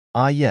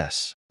Ah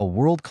yes, a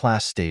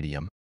world-class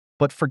stadium,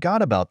 but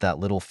forgot about that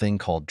little thing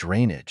called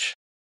drainage.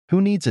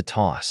 Who needs a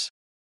toss?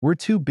 We're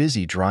too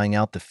busy drying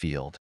out the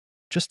field.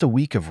 Just a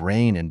week of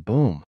rain and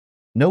boom.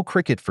 No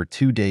cricket for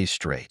 2 days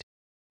straight.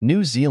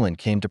 New Zealand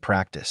came to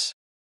practice.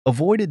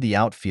 Avoided the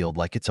outfield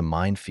like it's a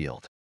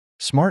minefield.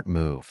 Smart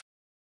move.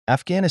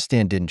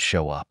 Afghanistan didn't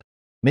show up.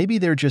 Maybe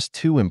they're just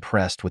too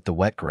impressed with the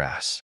wet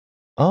grass.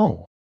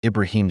 Oh,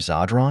 Ibrahim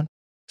Zadran?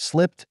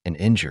 Slipped and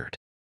injured.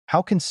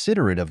 How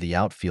considerate of the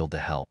outfield to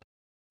help.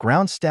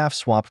 Ground staff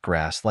swapped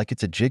grass like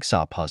it's a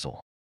jigsaw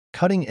puzzle.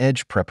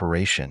 Cutting-edge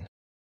preparation.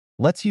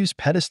 Let's use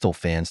pedestal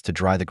fans to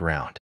dry the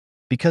ground.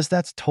 Because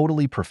that's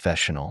totally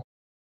professional.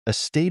 A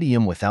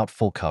stadium without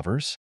full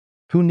covers?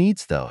 Who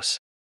needs those?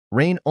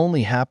 Rain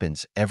only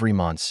happens every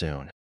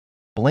monsoon.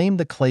 Blame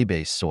the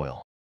clay-based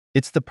soil.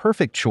 It's the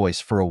perfect choice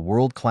for a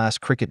world-class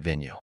cricket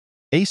venue.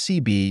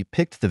 ACB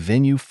picked the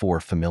venue for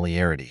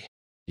familiarity.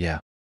 Yeah,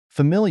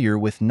 familiar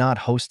with not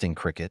hosting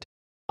cricket.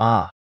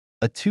 Ah,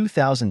 a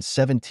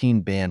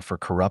 2017 ban for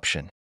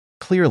corruption.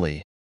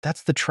 Clearly,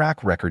 that's the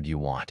track record you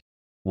want.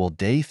 Will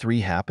day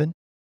 3 happen?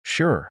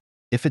 Sure,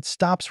 if it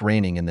stops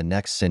raining in the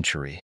next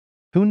century.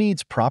 Who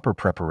needs proper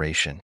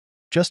preparation?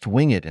 Just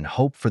wing it and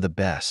hope for the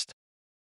best.